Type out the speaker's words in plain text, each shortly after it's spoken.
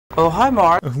Oh, hi,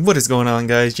 Mark. What is going on,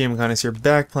 guys? JMcon is here,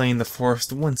 back playing The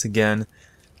Forest once again.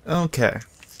 Okay,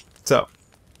 so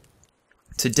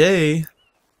today,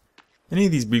 any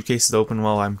of these briefcases open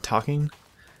while I'm talking?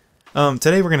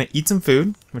 Today we're gonna eat some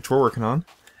food, which we're working on,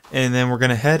 and then we're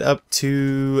gonna head up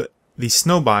to the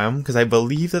snow biome because I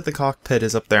believe that the cockpit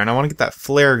is up there, and I want to get that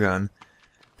flare gun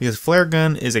because flare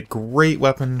gun is a great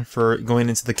weapon for going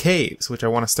into the caves, which I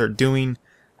want to start doing.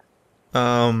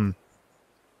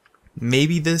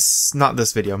 Maybe not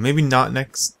this video, maybe not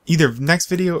either next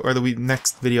video or the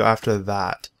next video after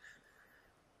that.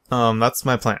 That's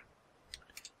my plan.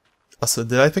 Also,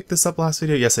 did I pick this up last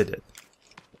video? Yes, I did.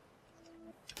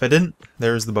 If I didn't,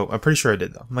 there's the boat. I'm pretty sure I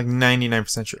did, though. I'm like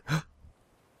 99% sure.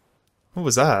 What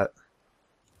was that?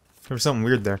 There was something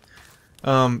weird there.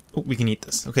 Oh, we can eat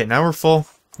this. Okay, now we're full.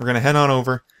 We're gonna head on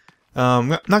over. I'm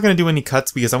not gonna do any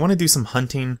cuts because I want to do some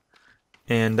hunting.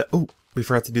 And, oh, we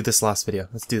forgot to do this last video.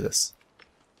 Let's do this.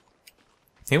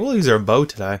 Hey, we'll use our bow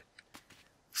today.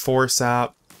 4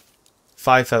 sap,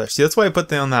 5 feathers. See, that's why I put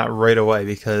down that right away,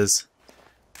 because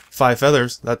 5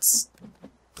 feathers, that's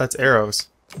arrows.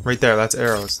 Right there, that's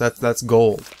arrows. That's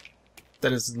gold.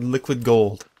 That is liquid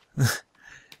gold.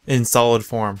 In solid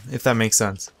form, if that makes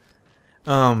sense.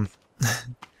 Oh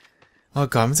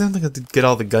god, I'm gonna have to get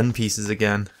all the gun pieces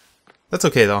again. That's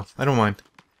okay though, I don't mind.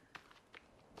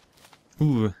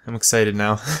 Ooh, I'm excited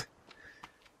now.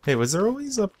 Hey, was there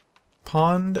always a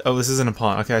pond? Oh, this isn't a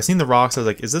pond. Okay, I seen the rocks. I was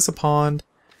like, is this a pond?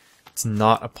 It's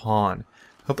not a pond.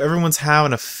 Hope everyone's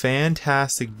having a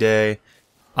fantastic day.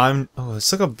 Oh,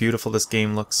 look how beautiful this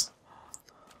game looks.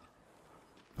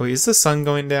 Wait, is the sun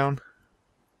going down?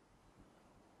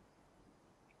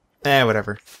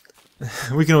 Whatever.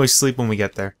 We can always sleep when we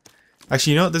get there.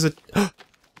 Actually, you know what? There's a...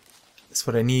 That's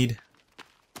what I need.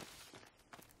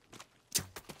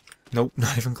 Nope,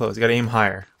 not even close. You gotta aim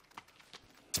higher.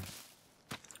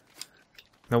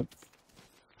 Nope.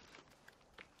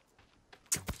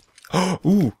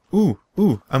 Oh,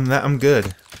 ooh. I'm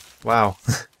good. Wow.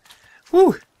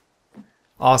 Woo!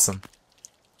 Awesome.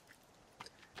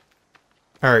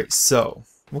 Alright, so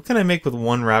what can I make with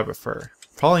 1 rabbit fur?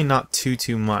 Probably not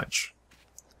too much.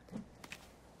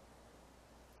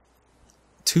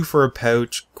 2 for a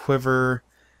pouch, quiver,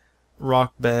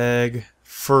 rock bag,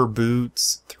 fur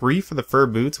boots. 3 for the fur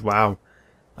boots? Wow.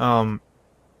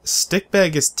 Stick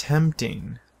bag is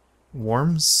tempting.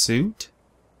 Warm suit?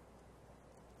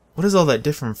 What is all that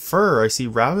different fur? I see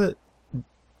rabbit,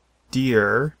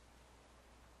 deer,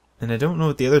 and I don't know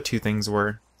what the other 2 things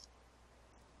were.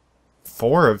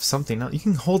 4 of something else. You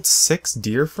can hold 6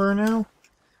 deer fur now?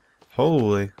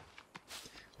 Holy.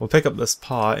 We'll pick up this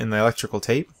paw in the electrical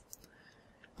tape.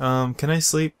 Can I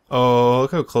sleep? Oh,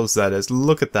 look how close that is.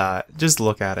 Look at that. Just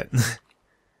look at it.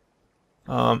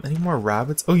 Any more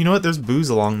rabbits? Oh, you know what? There's booze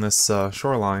along this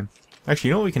shoreline. Actually,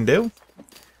 you know what we can do?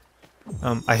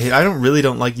 I really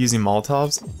don't like using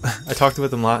Molotovs. I talked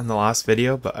about them a lot in the last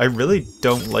video, but I really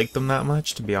don't like them that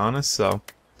much, to be honest, so...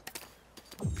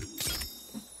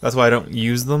 That's why I don't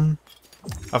use them.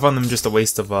 I find them just a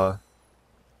waste of, wow,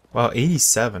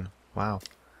 87. Wow.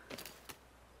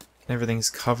 Everything's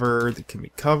covered. It can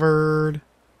be covered.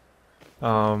 You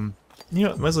know,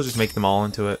 might as well just make them all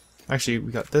into it. Actually,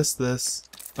 we got this.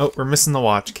 Oh, we're missing the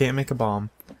watch. Can't make a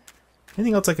bomb.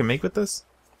 Anything else I can make with this?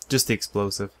 Just the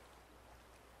explosive.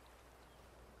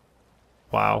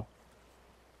 Wow.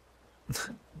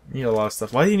 You need a lot of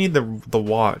stuff. Why do you need the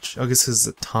watch? Oh, I guess it's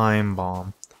a time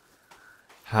bomb.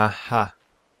 Ha ha.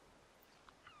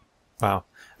 Wow.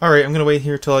 Alright, I'm gonna wait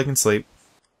here till I can sleep.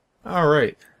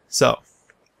 Alright, so.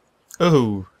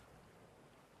 Oh.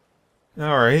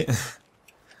 Alright.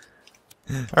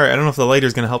 Alright, I don't know if the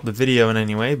lighter's gonna help the video in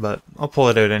any way, but I'll pull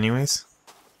it out anyways.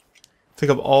 Pick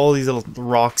up all these little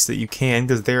rocks that you can,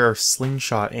 because there are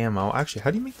slingshot ammo. Actually, how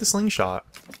do you make the slingshot?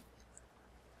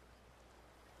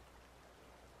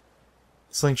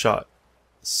 Slingshot.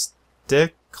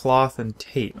 Stick, cloth, and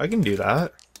tape. I can do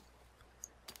that.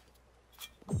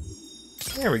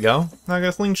 There we go. Now I got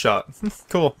a slingshot.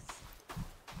 Cool.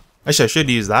 Actually, I should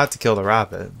use that to kill the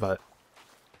rabbit, but...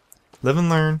 Live and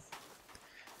learn.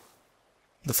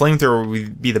 The flamethrower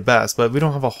would be the best, but we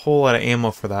don't have a whole lot of ammo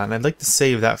for that, and I'd like to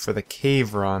save that for the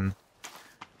cave run.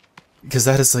 Because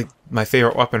that is, like, my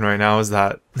favorite weapon right now, is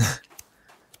that...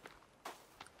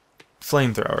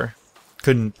 flamethrower.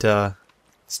 Couldn't,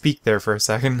 speak there for a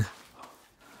second.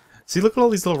 See, look at all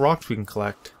these little rocks we can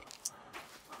collect.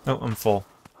 Oh, I'm full.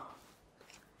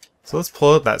 So let's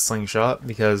pull out that slingshot,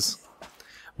 because...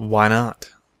 Why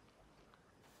not?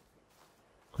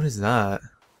 What is that?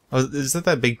 Oh, is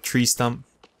that big tree stump?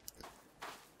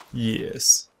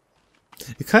 Yes.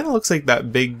 It kind of looks like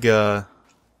that big,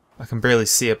 I can barely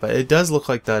see it, but it does look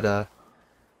like that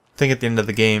thing at the end of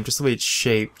the game, just the way it's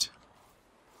shaped.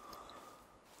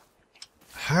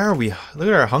 How are we? Look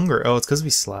at our hunger. Oh, it's because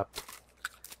we slept.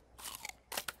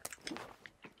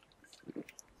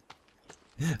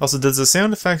 Also, does the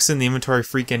sound effects in the inventory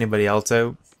freak anybody else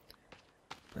out?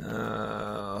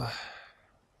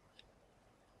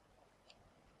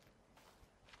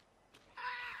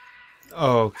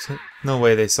 Oh, no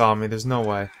way they saw me. There's no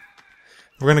way.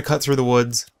 We're gonna cut through the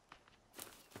woods.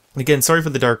 Again, sorry for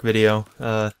the dark video.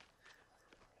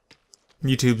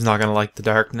 YouTube's not gonna like the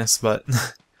darkness, but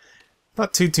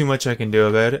not too much I can do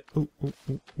about it. Ooh, ooh,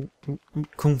 ooh, ooh, ooh, ooh,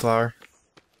 cornflower.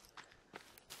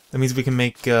 That means we can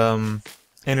make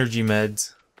energy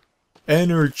meds.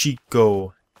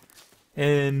 Energico.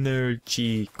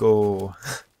 Energico.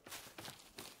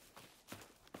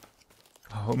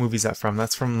 Oh, what movie is that from?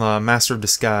 That's from Master of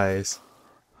Disguise.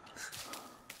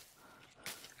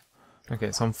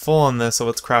 Okay, so I'm full on this, so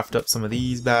let's craft up some of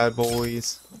these bad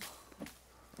boys.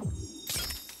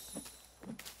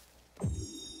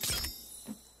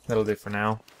 That'll do for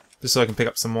now. Just so I can pick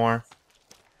up some more.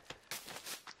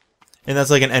 And that's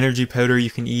like an energy powder you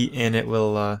can eat, and it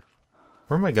will, where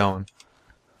am I going?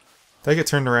 Did I get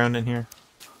turned around in here?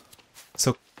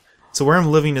 So where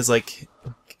I'm living is like,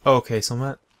 oh, okay, so I'm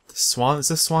at the Swan, is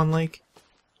this Swan Lake?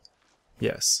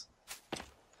 Yes.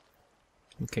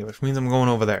 Okay, which means I'm going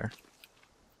over there.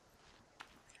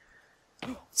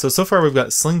 So far we've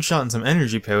got slingshot and some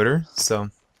energy powder,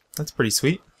 so that's pretty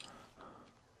sweet.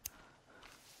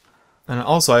 And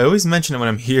also, I always mention it when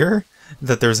I'm here,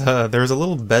 that there's a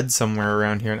little bed somewhere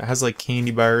around here, and it has like candy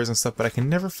bars and stuff, but I can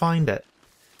never find it.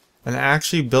 And I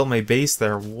actually built my base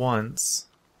there once.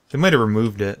 They might have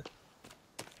removed it.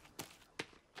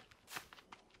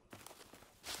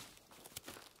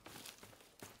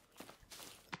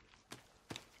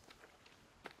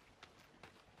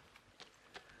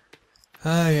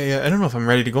 Yeah, I don't know if I'm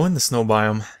ready to go in the snow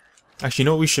biome. Actually, you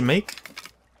know what we should make?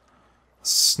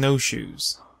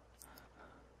 Snowshoes.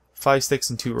 5 sticks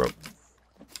and 2 rope.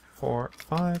 4,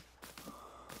 5.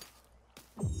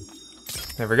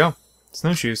 There we go.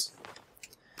 Snowshoes.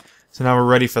 So now we're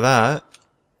ready for that.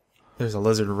 There's a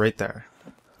lizard right there.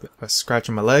 A scratch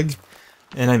on my leg,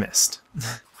 and I missed.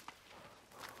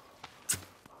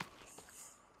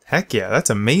 Heck yeah, that's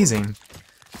amazing.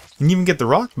 You can even get the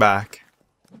rock back.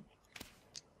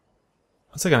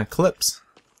 That's like an eclipse.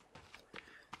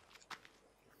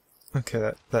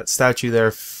 Okay, that statue there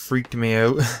freaked me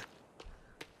out.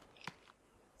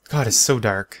 God, it's so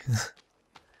dark.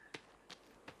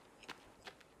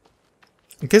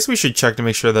 I guess we should check to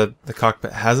make sure that the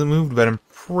cockpit hasn't moved, but I'm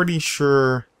pretty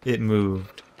sure it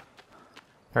moved.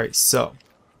 Alright, so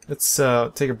let's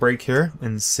take a break here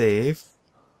and save.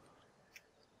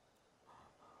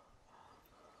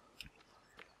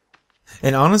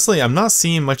 And honestly, I'm not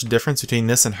seeing much difference between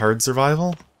this and hard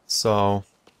survival, so...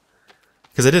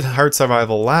 Because I did hard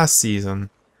survival last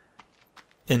season,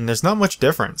 and there's not much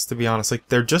difference, to be honest. Like,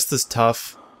 they're just as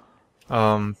tough.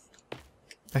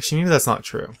 Actually, maybe that's not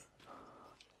true.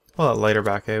 Pull that lighter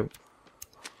back out.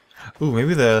 Ooh,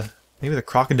 maybe the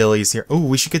crocodile is here. Ooh,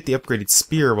 we should get the upgraded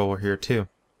spear while we're here, too.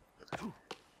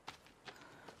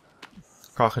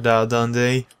 Crocodile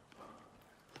Dundee.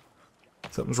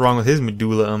 Something's wrong with his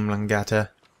medulla oblongata.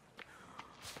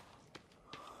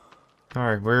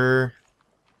 Alright, where...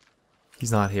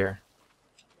 He's not here.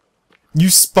 You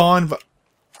spawned...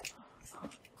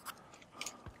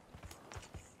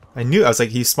 I knew... I was like,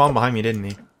 he spawned behind me, didn't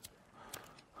he?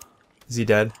 Is he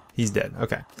dead? He's dead.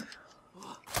 Okay.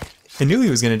 I knew he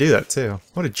was going to do that, too.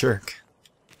 What a jerk.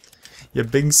 You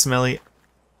big, smelly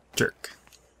jerk.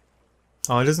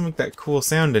 Oh, it doesn't make that cool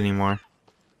sound anymore.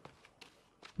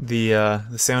 The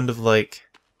sound of, like,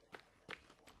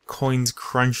 coins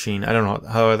crunching. I don't know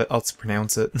how else to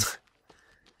pronounce it.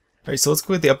 Alright, so let's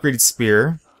go with the upgraded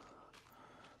spear.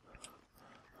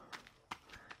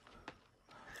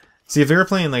 See, if they were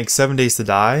playing, like, 7 Days to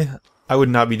Die, I would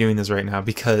not be doing this right now,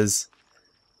 because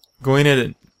going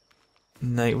at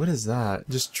night... What is that?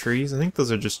 Just trees? I think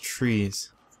those are just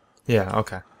trees. Yeah,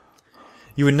 okay.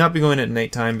 You would not be going at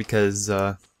nighttime because,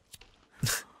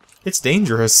 it's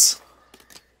dangerous.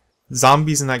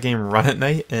 Zombies in that game run at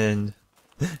night, and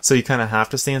so you kind of have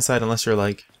to stay inside unless you're,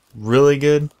 like, really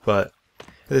good, but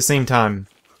at the same time,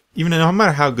 even no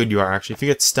matter how good you are, actually, if you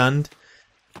get stunned,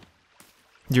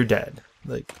 you're dead.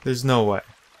 Like, there's no way.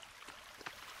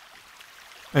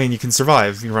 I mean, you can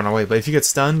survive if you run away, but if you get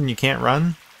stunned and you can't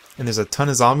run, and there's a ton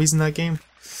of zombies in that game,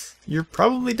 you're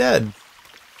probably dead.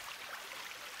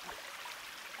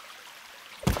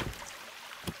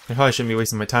 I probably shouldn't be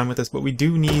wasting my time with this, but we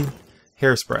do need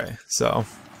hairspray, so...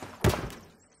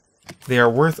 They are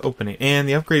worth opening. And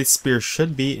the upgraded spear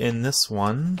should be in this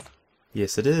one.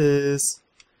 Yes, it is.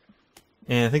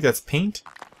 And I think that's paint?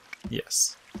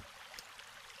 Yes. It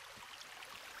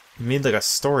made like a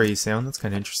story sound. That's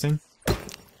kind of interesting.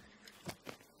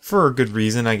 For a good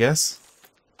reason, I guess.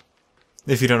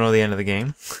 If you don't know the end of the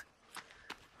game.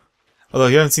 Although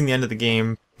if you haven't seen the end of the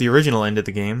game, the original end of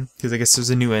the game, because I guess there's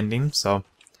a new ending, so.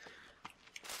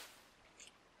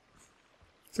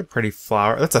 It's a pretty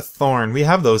flower. That's a thorn. We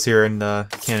have those here in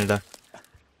Canada.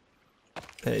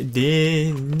 Hey,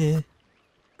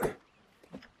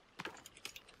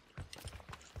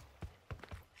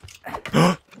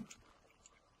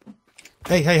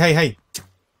 hey, hey, hey!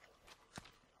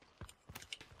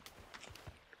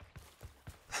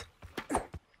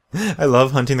 I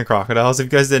love hunting the crocodiles. If you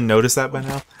guys didn't notice that by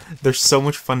now, they're so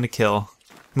much fun to kill.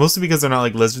 Mostly because they're not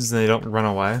like lizards and they don't run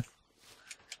away.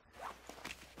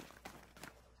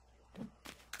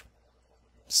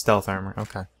 Stealth armor,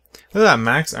 okay. Look at that,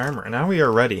 max armor. Now we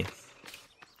are ready.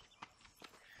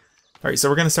 Alright, so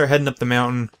we're going to start heading up the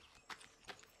mountain.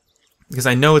 Because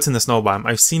I know it's in the snow biome.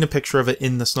 I've seen a picture of it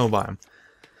in the snow biome.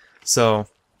 So,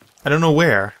 I don't know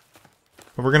where.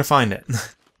 But we're going to find it.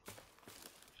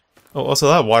 Oh, also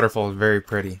that waterfall is very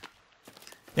pretty.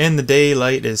 And the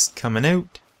daylight is coming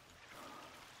out.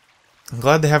 I'm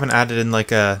glad they haven't added in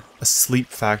like a sleep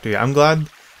factor. I'm glad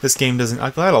this game doesn't...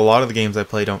 I'm glad a lot of the games I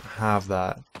play don't have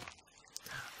that.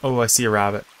 Oh, I see a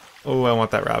rabbit. Oh, I want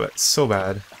that rabbit so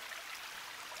bad.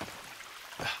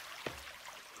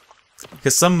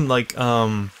 Because some, like,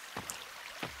 yeah,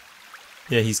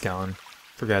 he's gone.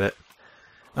 Forget it.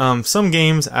 Some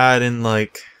games add in,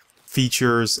 like,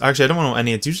 features... Actually, I don't know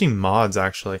any. It's usually mods,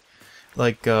 actually.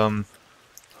 Like,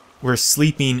 where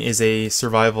sleeping is a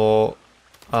survival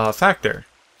factor.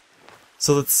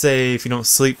 So let's say if you don't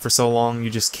sleep for so long, you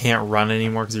just can't run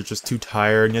anymore because you're just too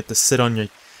tired, and you have to sit on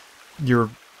your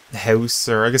house,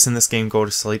 or I guess in this game, go to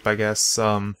sleep, I guess.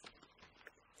 7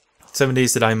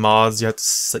 Days to Die mods, you have to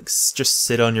like, just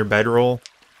sit on your bedroll.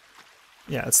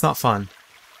 Yeah, it's not fun.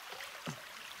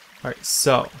 Alright,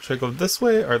 so, should I go this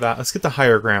way or that? Let's get the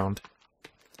higher ground.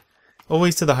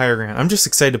 Always to the higher ground. I'm just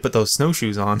excited to put those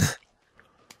snowshoes on.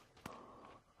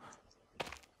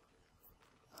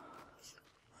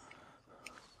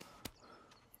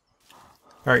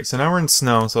 Alright, so now we're in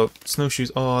snow, so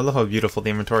snowshoes. Oh, I love how beautiful the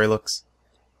inventory looks.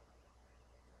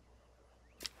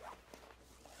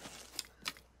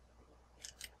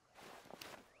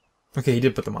 Okay, he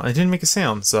did put them on. It didn't make a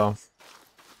sound, so...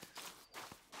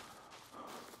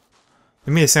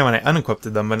 It made a sound when I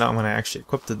unequipped them, but not when I actually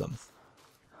equipped them.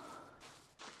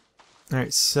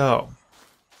 Alright, so...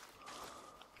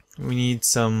 we need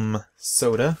some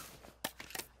soda.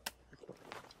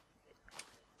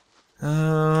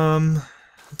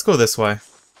 Let's go this way.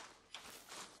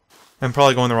 I'm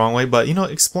probably going the wrong way, but you know,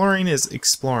 exploring is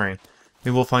exploring.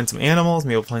 Maybe we'll find some animals,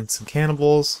 maybe we'll find some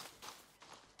cannibals.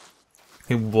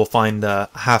 Maybe we'll find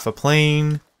half a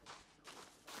plane.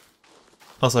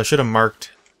 Also, I should have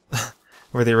marked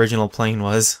where the original plane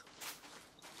was.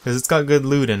 Because it's got good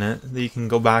loot in it that you can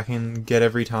go back and get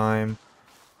every time.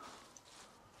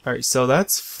 Alright, so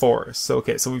that's forest. So,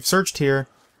 okay, so we've searched here.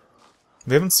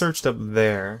 We haven't searched up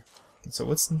there. So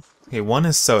what's... Okay, one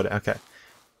is soda. Okay.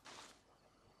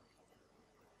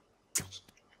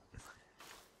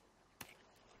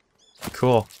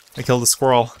 Cool. I killed a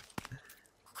squirrel.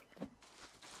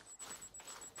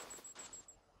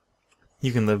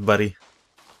 You can live, buddy.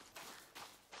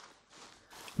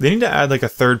 They need to add like a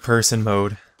third-person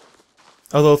mode.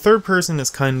 Although third person is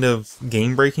kind of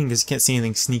game-breaking because you can't see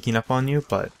anything sneaking up on you,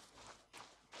 but...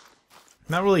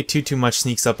 not really too much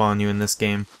sneaks up on you in this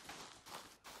game.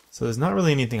 So there's not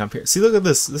really anything up here. See, look at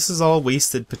this. This is all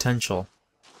wasted potential.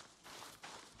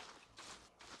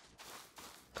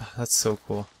 Oh, that's so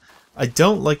cool. I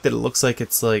don't like that it looks like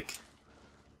it's like...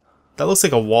 that looks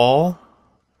like a wall.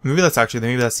 Maybe that's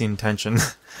the intention. Now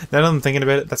that I'm thinking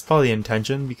about it, that's probably the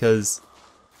intention, because...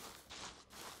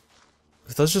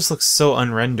 those just look so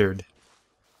unrendered.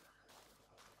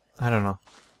 I don't know.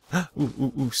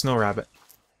 Ooh, snow rabbit.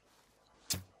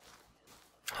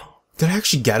 Did I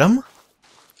actually get him?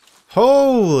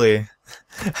 Holy!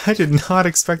 I did not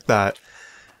expect that.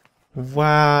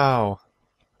 Wow.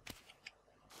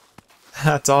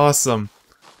 That's awesome.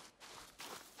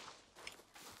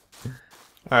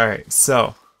 Alright,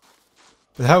 so.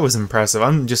 That was impressive.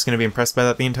 I'm just going to be impressed by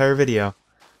that the entire video. I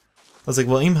was like,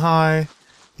 well, aim high,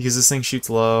 because this thing shoots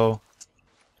low.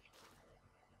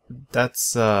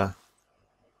 That's not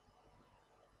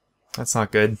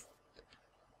good.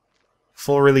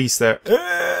 Full release there.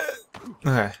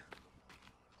 Okay.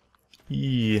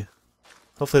 Yeah.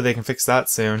 Hopefully they can fix that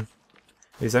soon.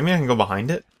 Does that mean I can go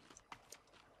behind it?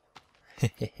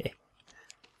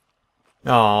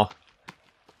 Aw.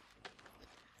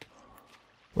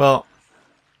 Well,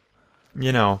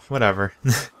 you know, whatever.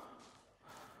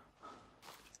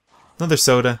 Another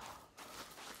soda.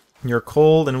 You're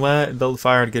cold and wet and build a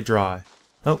fire to get dry.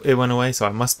 Oh, it went away, so I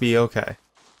must be okay.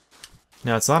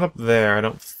 Now, it's not up there, I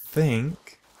don't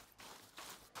think.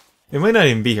 It might not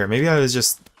even be here. Maybe I was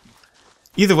just...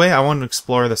 Either way, I want to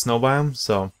explore the snow biome,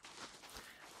 so...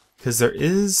 Because there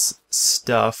is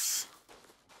stuff...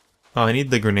 Oh, I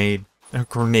need the grenade.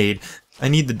 Grenade. I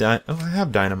need the Oh, I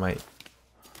have dynamite.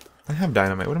 I have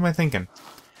dynamite. What am I thinking?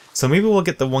 So maybe we'll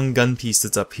get the one gun piece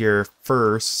that's up here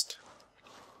first.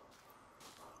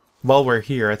 While we're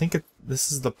here. I think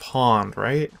this is the pond,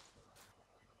 right?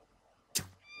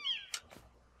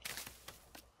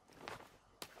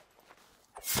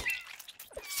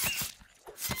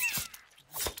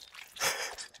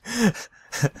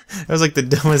 That was like the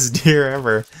dumbest deer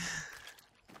ever.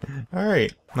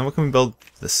 Alright, now what can we build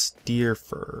this deer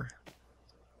fur?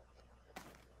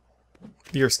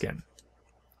 Deer skin.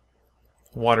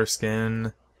 Water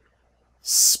skin.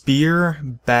 Spear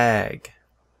bag.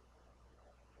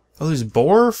 Oh, there's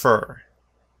boar fur.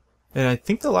 And I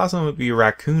think the last one would be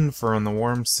raccoon fur on the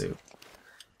warm suit.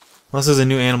 Unless there's a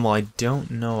new animal I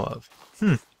don't know of.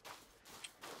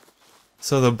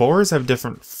 So the boars have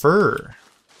different fur.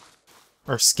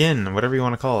 Or skin, whatever you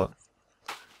want to call it.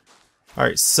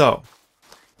 Alright, so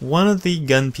one of the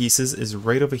gun pieces is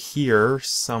right over here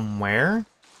somewhere.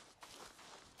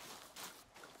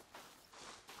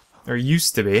 Or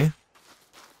used to be.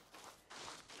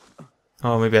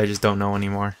 Oh, maybe I just don't know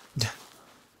anymore.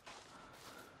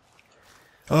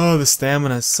 Oh, the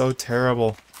stamina is so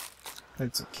terrible.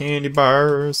 It's candy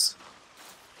bars.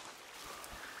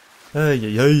 Ay,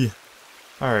 ay, ay.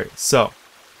 Alright, so.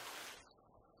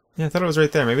 Yeah, I thought it was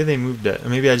right there. Maybe they moved it. Or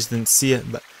maybe I just didn't see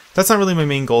it. But that's not really my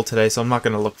main goal today, so I'm not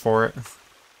going to look for it.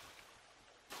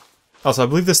 Also, I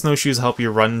believe the snowshoes help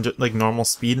you run like normal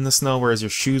speed in the snow, whereas your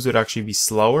shoes would actually be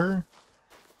slower.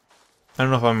 I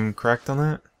don't know if I'm correct on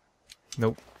that.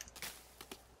 Nope.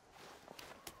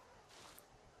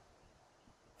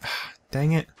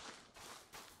 Dang it.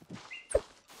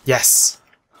 Yes!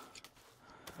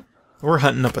 We're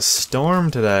hunting up a storm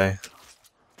today.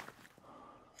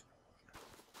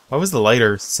 Why was the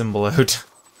lighter symbol out?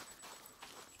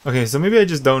 Okay, so maybe I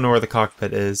just don't know where the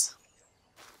cockpit is.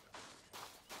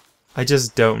 I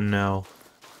just don't know.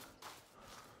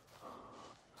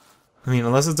 I mean,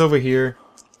 unless it's over here,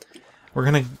 we're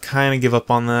gonna kind of give up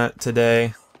on that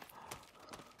today.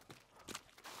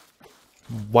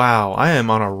 Wow, I am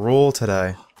on a roll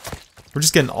today. We're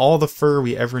just getting all the fur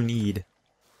we ever need.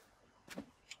 I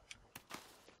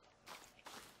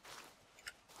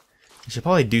should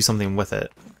probably do something with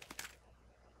it.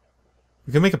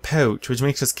 We can make a pouch, which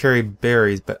makes us carry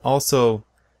berries, but also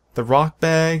the rock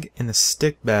bag and the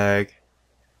stick bag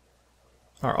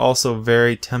are also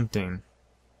very tempting.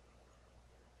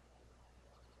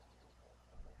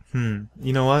 You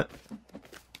know what?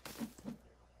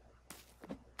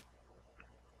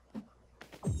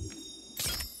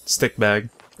 Stick bag.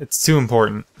 It's too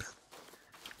important.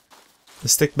 The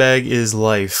stick bag is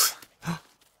life.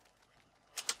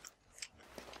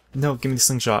 No, give me the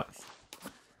slingshot.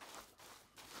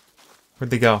 Where'd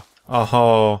they go?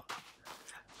 Oh.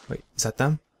 Wait, is that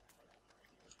them?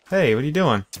 Hey, what are you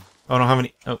doing? Oh, I don't have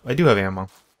any. Oh, I do have ammo.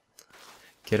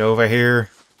 Get over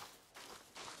here.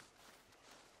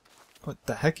 What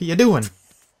the heck are you doing?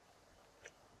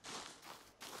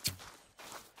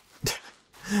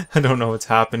 I don't know what's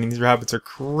happening. These rabbits are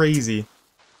crazy.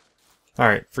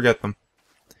 Alright, forget them.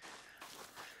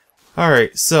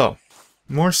 Alright, so.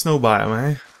 More snow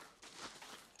biome, eh?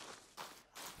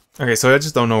 Okay, so I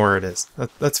just don't know where it is.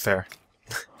 That's fair.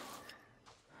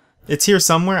 It's here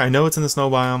somewhere. I know it's in the snow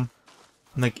biome.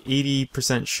 I'm like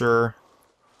 80% sure.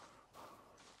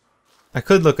 I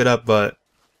could look it up, but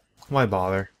why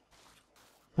bother?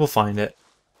 We'll find it.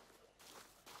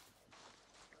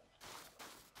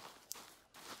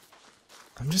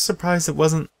 I'm just surprised it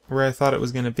wasn't where I thought it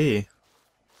was going to be.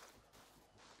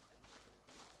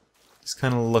 Just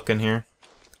kind of looking here.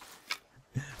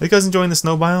 Are you guys enjoying the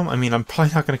snow biome? I mean, I'm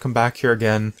probably not going to come back here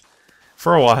again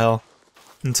for a while.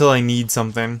 Until I need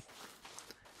something.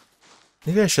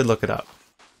 Maybe I should look it up.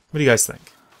 What do you guys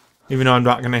think? Even though I'm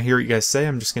not going to hear what you guys say,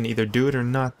 I'm just going to either do it or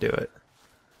not do it.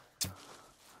 I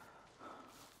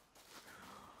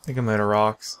think I'm out of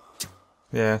rocks.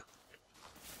 Yeah.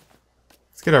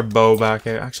 Let's get our bow back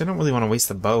out. Actually, I don't really want to waste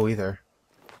the bow either.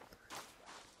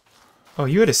 Oh,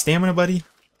 you had a stamina, buddy?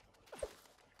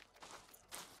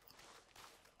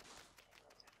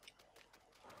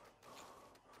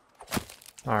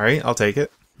 Alright, I'll take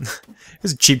it.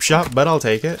 It's a cheap shot, but I'll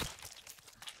take it.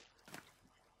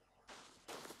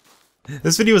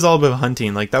 This video was all about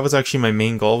hunting. Like, that was actually my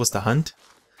main goal, was to hunt.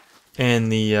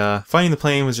 And the finding the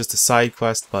plane was just a side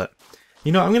quest, but...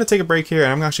 You know, I'm going to take a break here,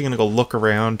 and I'm actually going to go look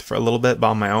around for a little bit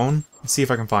on my own, and see if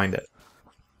I can find it.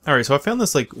 Alright, so I found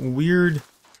this, like, weird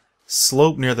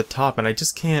slope near the top, and I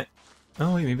just can't...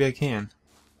 Oh, wait, maybe I can.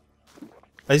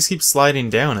 I just keep sliding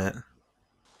down it.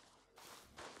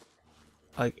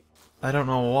 Like, I don't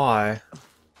know why.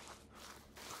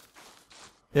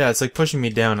 Yeah, it's like pushing me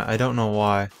down. I don't know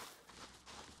why.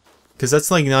 Because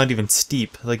that's like not even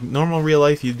steep. Like normal real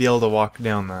life, you'd be able to walk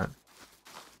down that.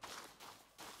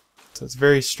 So it's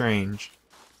very strange.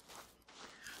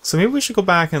 So maybe we should go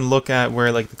back and look at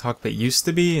where like the cockpit used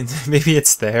to be, and maybe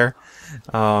it's there.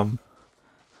 I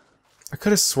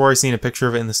could have swore I seen a picture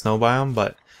of it in the snow biome,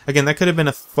 but again, that could have been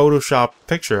a Photoshop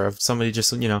picture of somebody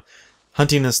just, you know,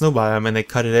 hunting the snow biome, and they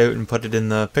cut it out and put it in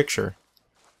the picture.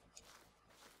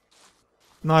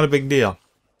 Not a big deal.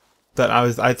 But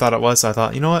I thought it was, so I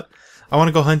thought, you know what? I want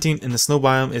to go hunting, and the snow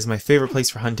biome is my favorite place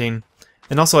for hunting.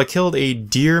 And also, I killed a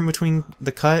deer in between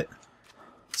the cut,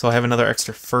 so I have another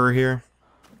extra fur here.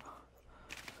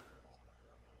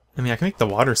 I mean, I can make the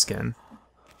water skin.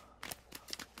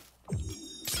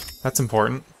 That's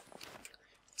important.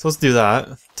 So let's do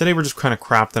that. Today we're just kind of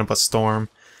crafting up a storm.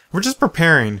 We're just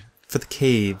preparing for the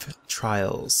cave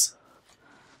trials.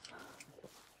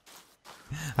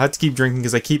 I have to keep drinking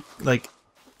because I keep, like,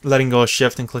 letting go of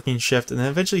shift and clicking shift, and then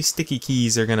eventually sticky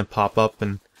keys are going to pop up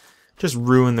and just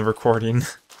ruin the recording.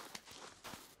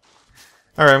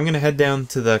 Alright, I'm going to head down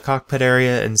to the cockpit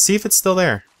area and see if it's still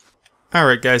there.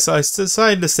 Alright guys, so I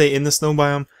decided to stay in the snow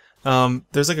biome.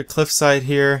 There's like a cliffside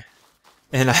here,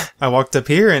 and I walked up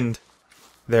here and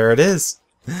there it is.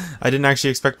 I didn't actually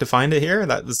expect to find it here.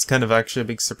 That was kind of actually a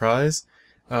big surprise.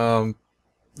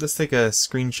 Let's take a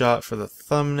screenshot for the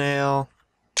thumbnail.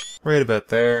 Right about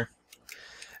there.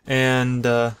 And,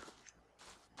 yeah.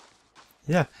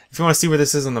 If you want to see where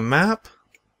this is on the map,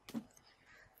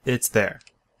 it's there.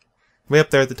 Way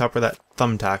up there at the top where that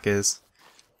thumbtack is.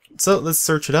 So, let's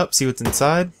search it up, see what's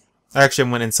inside. I actually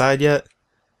haven't went inside yet.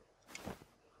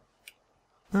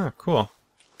 Oh, cool.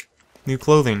 New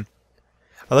clothing.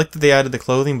 I like that they added the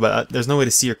clothing, but there's no way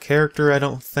to see your character, I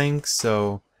don't think,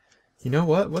 so... You know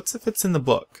what? What's if it's in the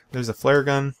book? There's a flare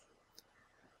gun.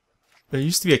 There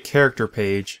used to be a character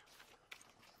page.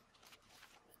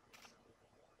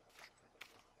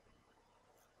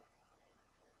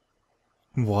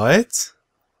 What?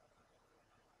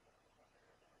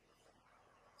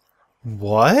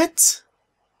 What?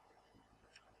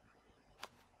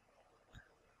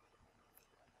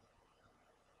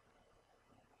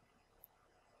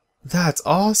 That's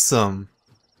awesome.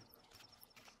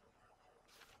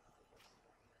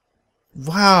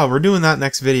 Wow, we're doing that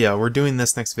next video. We're doing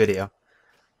this next video.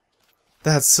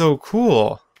 That's so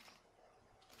cool.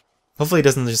 Hopefully it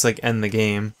doesn't just like end the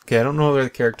game. Okay, I don't know where the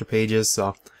character page is,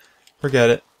 so forget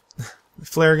it.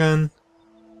 Flare gun.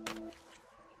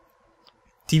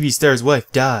 TV star's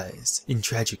wife dies in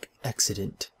tragic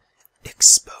accident.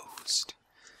 Exposed.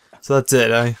 So that's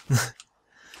it.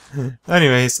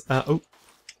 Anyways, oh.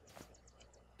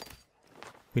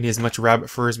 We need as much rabbit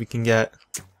fur as we can get.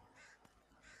 Did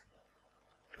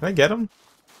I get him?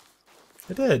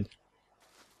 I did.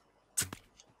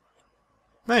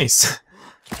 Nice.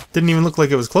 Didn't even look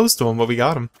like it was close to him, but we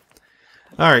got him.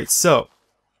 Alright, so.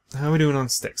 How are we doing on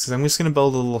sticks? 'Cause I'm just going to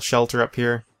build a little shelter up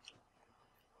here.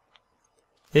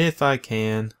 If I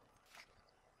can.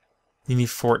 You need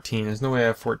 14. There's no way I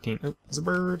have 14. Oh, there's a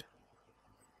bird.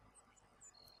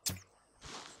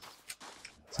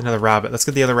 It's another rabbit. Let's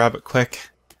get the other rabbit quick.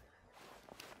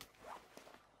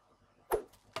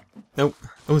 Nope.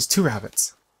 Oh, it's 2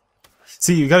 rabbits.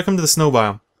 See, you gotta come to the snow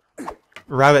biome.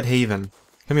 Rabbit Haven.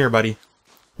 Come here, buddy.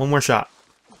 One more shot.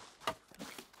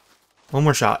 One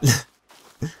more shot.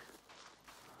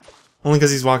 Only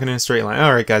because he's walking in a straight line.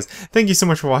 Alright, guys. Thank you so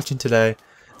much for watching today.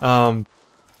 Yeah,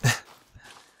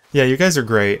 you guys are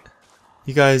great.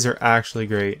 You guys are actually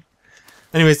great.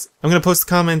 Anyways, I'm gonna post the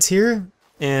comments here,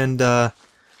 and,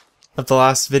 of the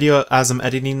last video as I'm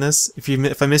editing this.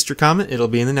 If I missed your comment, it'll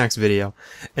be in the next video.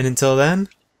 And until then...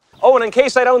 Oh, and in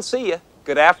case I don't see you,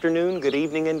 good afternoon, good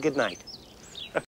evening, and good night.